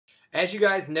As you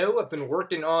guys know, I've been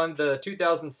working on the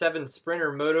 2007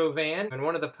 Sprinter Moto Van, and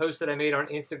one of the posts that I made on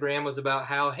Instagram was about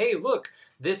how, hey, look,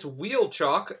 this wheel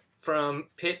chock from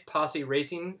Pit Posse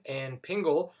Racing and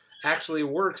Pingle actually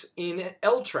works in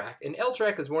L-track. And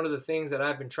L-track is one of the things that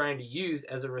I've been trying to use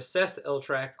as a recessed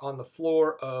L-track on the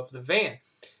floor of the van.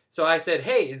 So I said,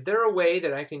 hey, is there a way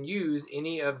that I can use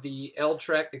any of the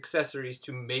L-track accessories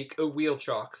to make a wheel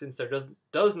chock, since there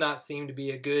does not seem to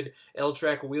be a good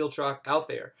L-track wheel chock out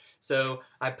there. So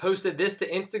I posted this to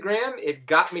Instagram, it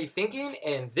got me thinking,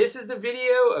 and this is the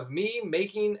video of me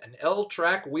making an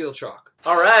L-track wheel chock.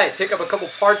 Alright, pick up a couple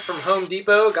parts from Home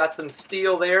Depot, got some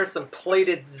steel there, some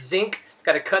plated zinc.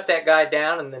 Got to cut that guy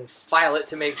down and then file it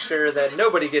to make sure that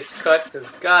nobody gets cut, because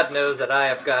God knows that I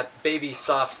have got baby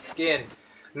soft skin.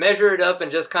 Measure it up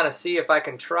and just kind of see if I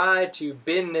can try to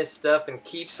bend this stuff and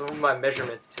keep some of my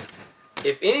measurements.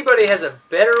 If anybody has a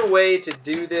better way to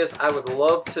do this, I would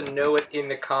love to know it in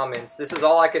the comments. This is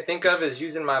all I could think of, is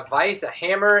using my vise, a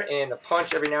hammer, and a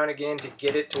punch every now and again to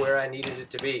get it to where I needed it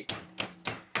to be.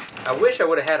 I wish I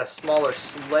would have had a smaller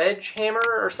sledgehammer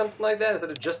or something like that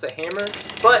instead of just a hammer,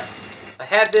 but I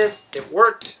had this, it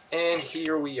worked, and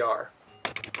here we are.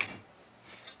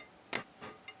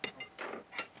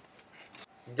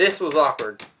 This was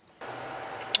awkward.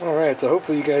 Alright, so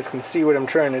hopefully you guys can see what I'm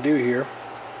trying to do here.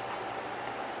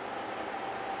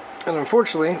 And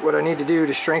unfortunately, what I need to do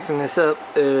to strengthen this up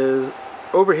is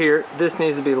over here, this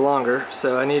needs to be longer,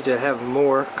 so I need to have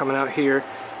more coming out here,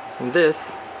 and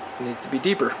this needs to be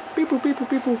deeper. Beep boop, beep boop,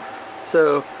 beep boop.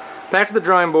 So, back to the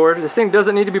drawing board. This thing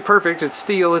doesn't need to be perfect, it's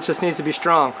steel, it just needs to be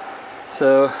strong.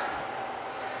 So,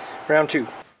 round two.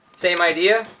 Same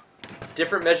idea,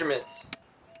 different measurements.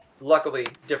 Luckily,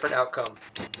 different outcome.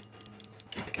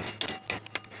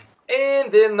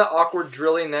 And then the awkward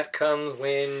drilling that comes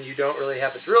when you don't really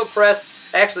have a drill press.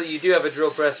 Actually, you do have a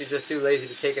drill press, you're just too lazy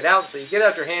to take it out. So you get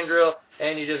out your hand drill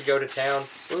and you just go to town.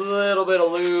 A little bit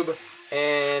of lube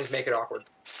and make it awkward.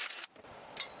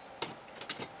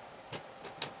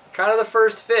 Kind of the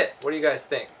first fit. What do you guys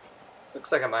think?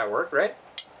 Looks like it might work, right?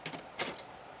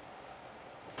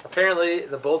 Apparently,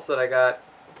 the bolts that I got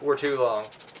were too long.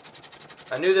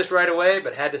 I knew this right away,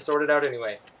 but had to sort it out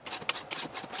anyway.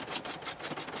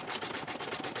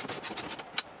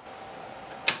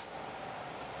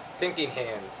 Thinking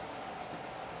hands.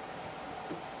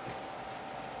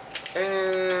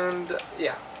 And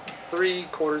yeah,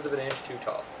 3/4 of an inch too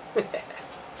tall.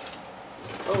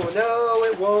 Oh no,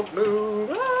 it won't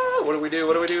move. Ah, what do we do?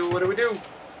 What do we do? What do we do?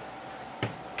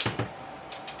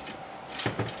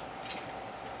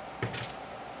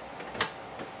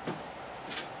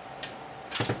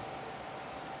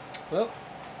 Well,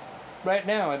 right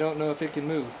now I don't know if it can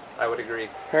move. I would agree.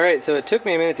 Alright, so it took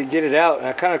me a minute to get it out, and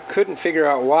I kind of couldn't figure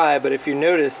out why, but if you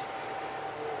notice,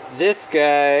 this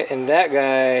guy and that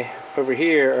guy over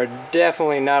here are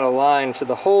definitely not aligned. So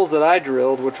the holes that I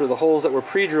drilled, which were the holes that were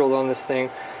pre-drilled on this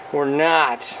thing, were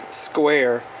not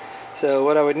square. So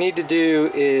what I would need to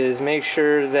do is make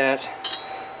sure that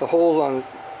the holes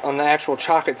on the actual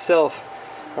chock itself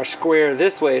are square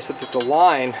this way, so that the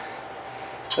line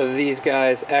of these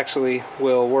guys actually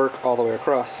will work all the way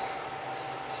across.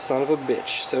 Son of a bitch,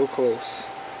 so close.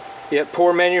 Yep,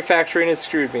 poor manufacturing has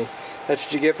screwed me. That's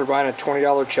what you get for buying a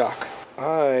 $20 chock.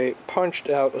 I punched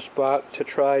out a spot to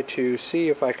try to see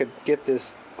if I could get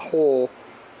this hole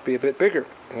be a bit bigger,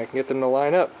 and I can get them to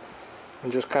line up,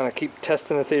 and just kind of keep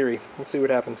testing the theory. Let's see what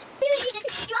happens.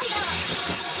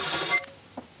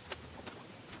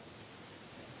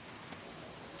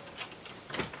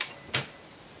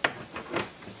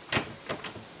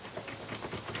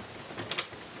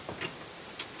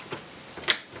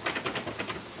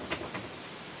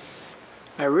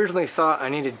 I originally thought I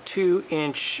needed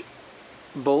 2-inch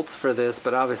bolts for this,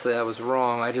 but obviously I was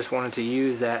wrong. I just wanted to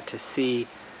use that to see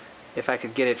if I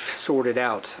could get it sorted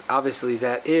out. Obviously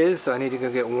that is, so I need to go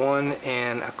get 1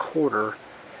 1/4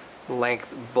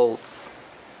 length bolts,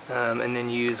 and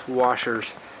then use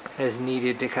washers as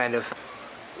needed to kind of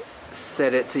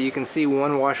set it. So you can see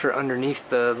one washer underneath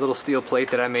the little steel plate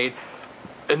that I made,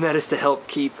 and that is to help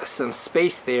keep some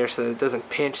space there so that it doesn't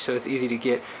pinch, so it's easy to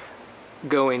get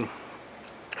going.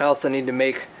 I also need to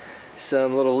make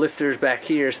some little lifters back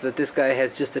here so that this guy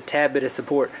has just a tad bit of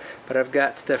support, but I've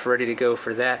got stuff ready to go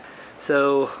for that.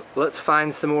 So let's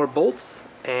find some more bolts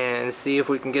and see if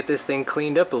we can get this thing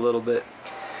cleaned up a little bit.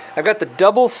 I've got the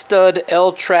double stud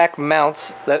L-track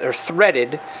mounts that are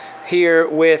threaded here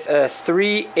with a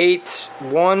 3/8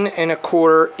 1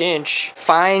 1/4 inch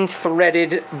fine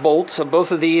threaded bolt. So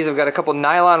both of these, I've got a couple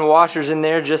nylon washers in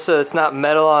there just so it's not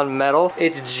metal on metal.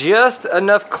 It's just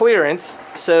enough clearance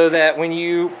so that when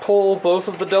you pull both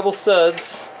of the double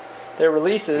studs that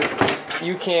releases,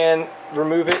 you can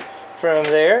remove it from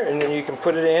there, and then you can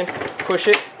put it in, push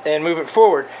it, and move it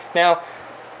forward. Now,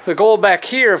 the goal back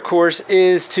here, of course,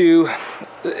 is to,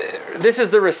 this is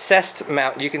the recessed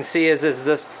mount. You can see is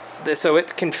this, so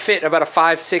it can fit about a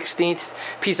 5/16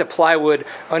 piece of plywood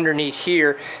underneath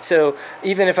here. So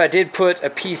even if I did put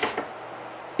a piece,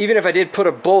 even if I did put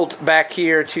a bolt back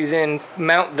here to then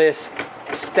mount this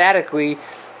statically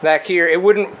back here, it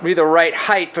wouldn't be the right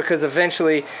height, because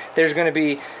eventually there's going to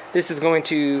be, this is going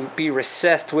to be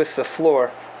recessed with the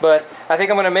floor. But I think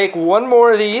I'm going to make one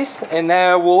more of these, and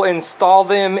then we'll install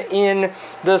them in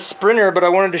the Sprinter. But I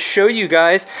wanted to show you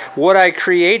guys what I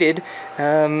created,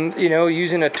 you know,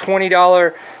 using a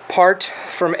 $20 part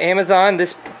from Amazon.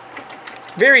 This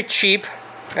very cheap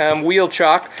wheel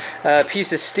chock,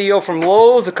 piece of steel from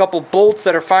Lowe's, a couple bolts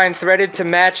that are fine threaded to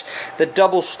match the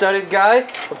double studded guys.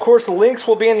 Of course, the links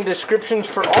will be in the descriptions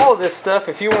for all of this stuff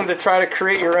if you wanted to try to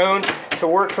create your own to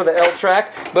work for the L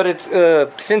track. But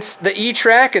it's since the E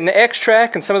track and the X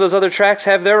track and some of those other tracks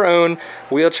have their own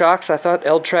wheel chocks, I thought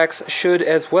L tracks should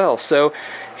as well. So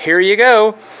here you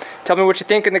go. Tell me what you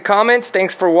think in the comments.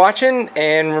 Thanks for watching,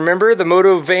 and remember, the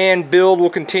Moto Van build will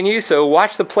continue, so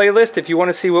watch the playlist if you want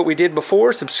to see what we did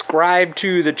before. Subscribe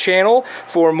to the channel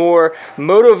for more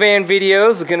Moto Van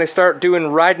videos. We're going to start doing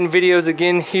riding videos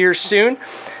again here soon.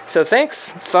 So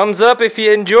thanks. Thumbs up if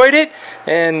you enjoyed it,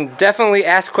 and definitely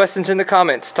ask questions in the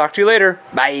comments. Talk to you later.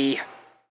 Bye.